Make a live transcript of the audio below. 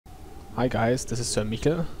Hi guys, this is Sir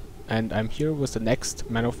Michael, and I'm here with the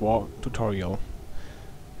next Man of War tutorial.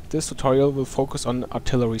 This tutorial will focus on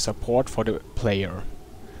artillery support for the player.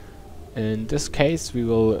 In this case we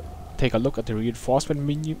will take a look at the reinforcement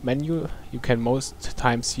menu you can most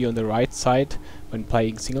times see on the right side when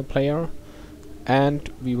playing single player, and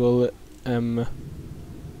we will and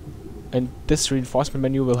this reinforcement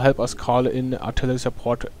menu will help us call in artillery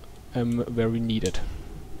support where we need it.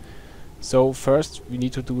 So first we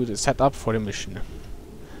need to do the setup for the mission.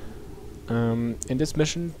 In this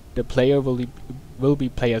mission the player will be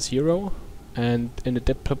player 0, and in the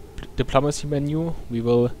diplomacy menu we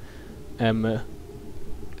will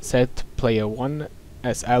set player 1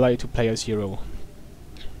 as ally to player 0.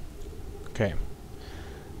 Okay.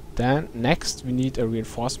 Then next we need a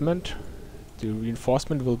reinforcement. The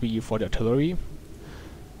reinforcement will be for the artillery.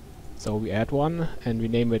 So we add one and we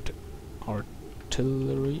name it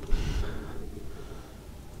artillery.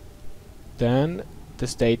 Then the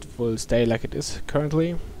state will stay like it is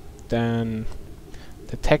currently. Then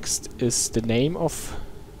the text is the name of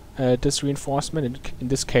this reinforcement. In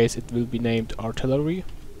this case it will be named artillery.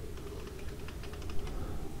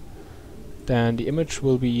 Then the image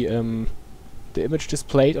will be the image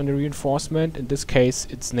displayed on the reinforcement. In this case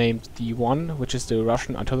it's named D1, which is the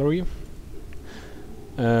Russian artillery.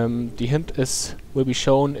 The hint will be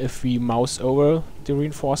shown if we mouse over the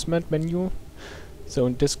reinforcement menu. So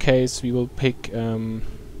in this case we will pick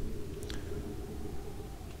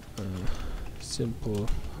simple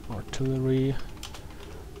artillery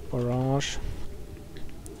barrage.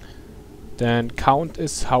 Then count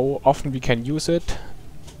is how often we can use it.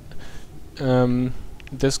 In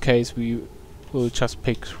this case we will just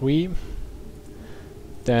pick 3.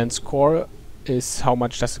 Then score is how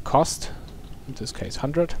much does it cost, in this case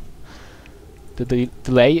 100. The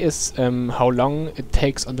delay is how long it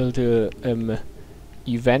takes until the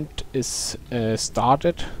event is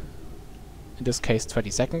started, in this case 20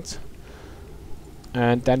 seconds.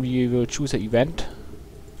 And then we will choose an event,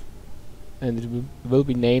 and it will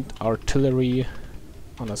be named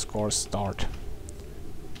artillery_start.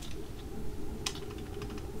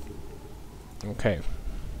 Okay.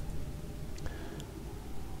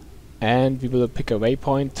 And we will pick a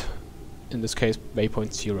waypoint, in this case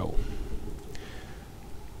waypoint 0.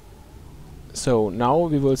 So now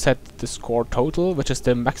we will set the score total, which is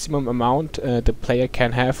the maximum amount the player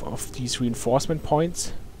can have of these reinforcement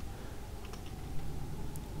points,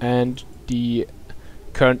 and the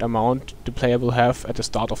current amount the player will have at the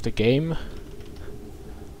start of the game.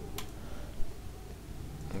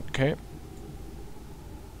 Okay.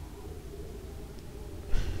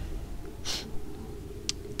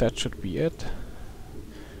 That should be it.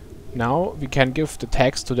 Now we can give the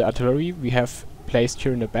text to the artillery we have placed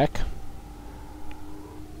here in the back.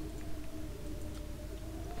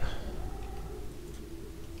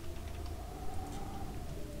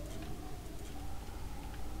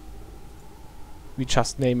 We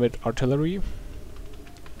just name it artillery.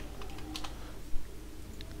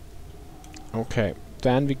 Okay,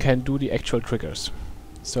 then we can do the actual triggers.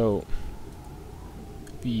 So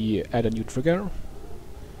we add a new trigger.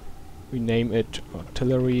 We name it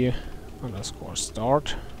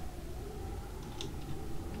artillery_start.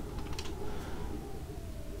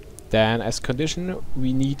 Then as condition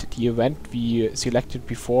we need the event we selected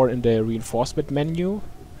before in the reinforcement menu.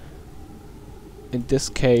 In this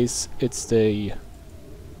case it's the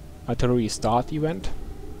artillery start event.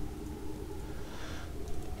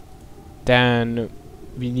 Then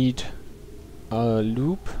we need a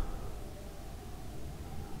loop.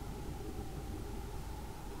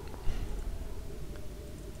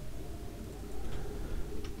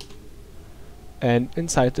 And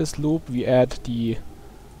inside this loop we add the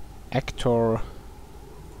actor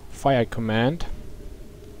fire command.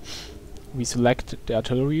 We select the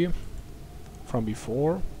artillery from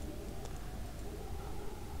before,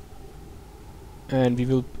 and we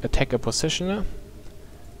will attack a positioner.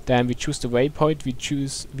 Then we choose the waypoint we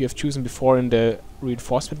have chosen before in the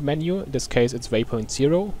reinforcement menu. In this case it's waypoint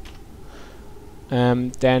 0.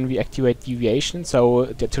 Then we activate deviation, so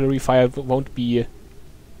the artillery fire won't be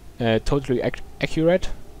totally accurate,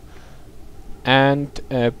 and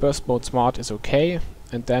burst mode smart is okay.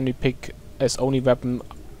 And then we pick as only weapon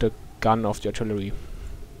the gun of the artillery.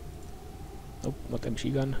 Nope, not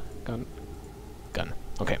MG gun. Gun.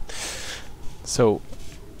 Okay. So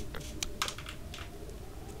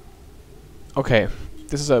okay,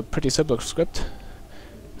 this is a pretty simple script.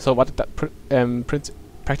 So what that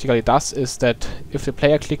practically does is that if the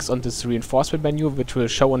player clicks on this reinforcement menu, which will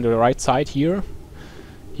show on the right side here,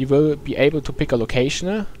 he will be able to pick a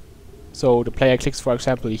location. So the player clicks for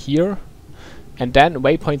example here, and then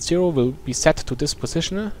waypoint 0 will be set to this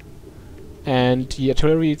position, and the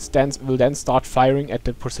artillery will then start firing at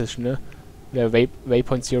the position where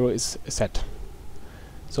waypoint 0 is set.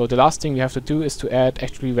 So the last thing we have to do is to add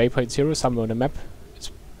actually waypoint 0 somewhere on the map.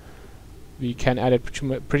 We can add it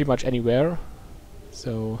pretty much anywhere.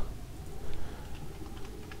 So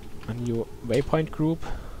a new waypoint group,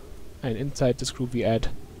 and inside this group we add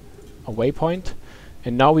a waypoint,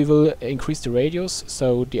 and now we will increase the radius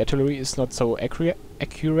so the artillery is not so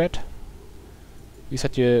accurate. We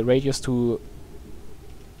set the radius to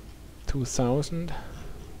 2000,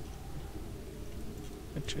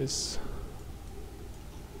 which is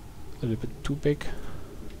a little bit too big.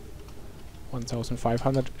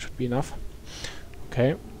 1500 should be enough.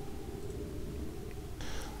 Okay.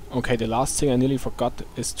 Okay, the last thing I nearly forgot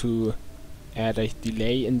is to add a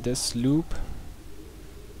delay in this loop,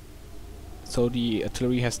 so the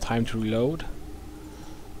artillery has time to reload.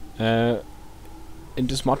 In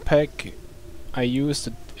this mod pack I used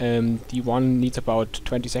D1 needs about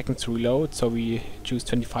 20 seconds to reload, so we choose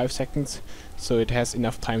 25 seconds, so it has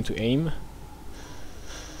enough time to aim.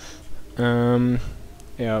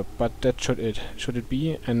 Yeah, but that should it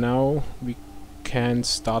be, and now we can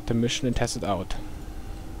start the mission and test it out.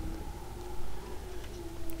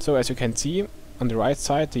 So as you can see, on the right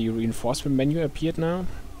side the reinforcement menu appeared now.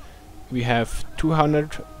 We have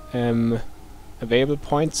 200 available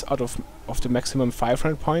points out of the maximum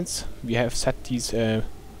 500 points. We have set these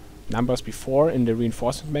numbers before in the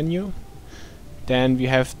reinforcement menu. Then we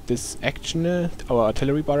have this action, our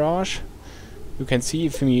artillery barrage. You can see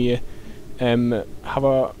if we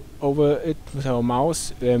hover over it with our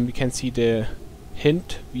mouse, we can see the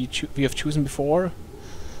hint we have chosen before.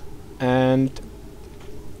 And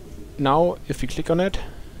now if we click on it,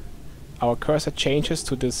 our cursor changes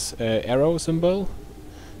to this arrow symbol,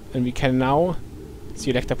 and we can now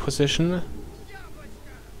select a position. In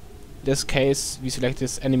this case we select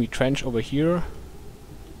this enemy trench over here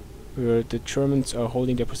where the Germans are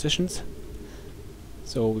holding their positions.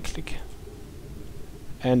 So we click,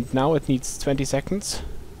 and now it needs 20 seconds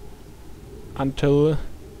until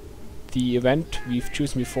the event we've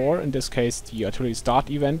chosen before, in this case the artillery start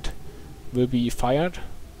event, will be fired.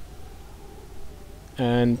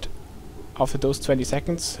 And after those 20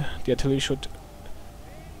 seconds the artillery should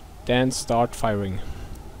then start firing.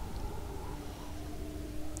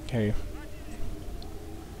 Okay.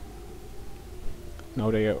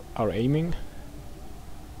 Now they are aiming.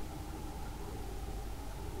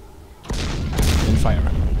 And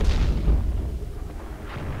fire.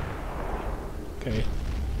 Okay.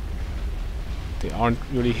 They aren't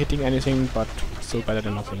really hitting anything, but still better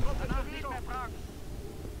than nothing.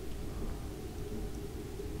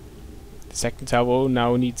 The second salvo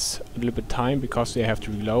now needs a little bit time because they have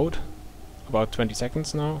to reload. About 20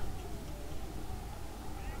 seconds now.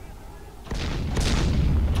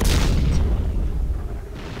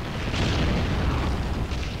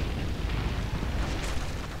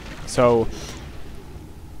 So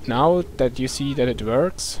now that you see that it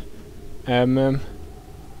works, you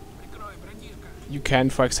can,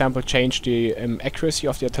 for example, change the accuracy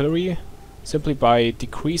of the artillery simply by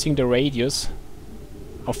decreasing the radius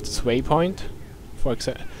of this waypoint. For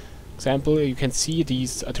example, you can see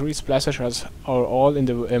these artillery splashers are all in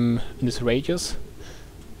the in this radius,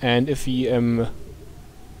 and if we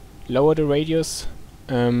lower the radius,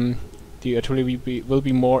 the artillery will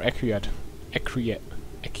be more accurate.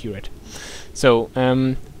 So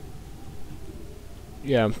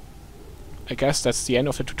yeah, I guess that's the end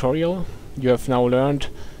of the tutorial. You have now learned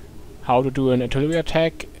how to do an artillery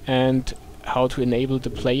attack and how to enable the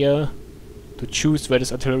player to choose where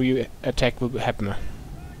this artillery attack will happen.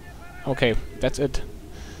 Okay, that's it.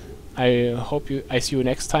 I hope I see you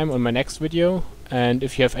next time on my next video, and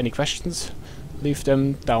if you have any questions, leave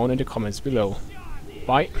them down in the comments below.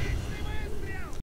 Bye.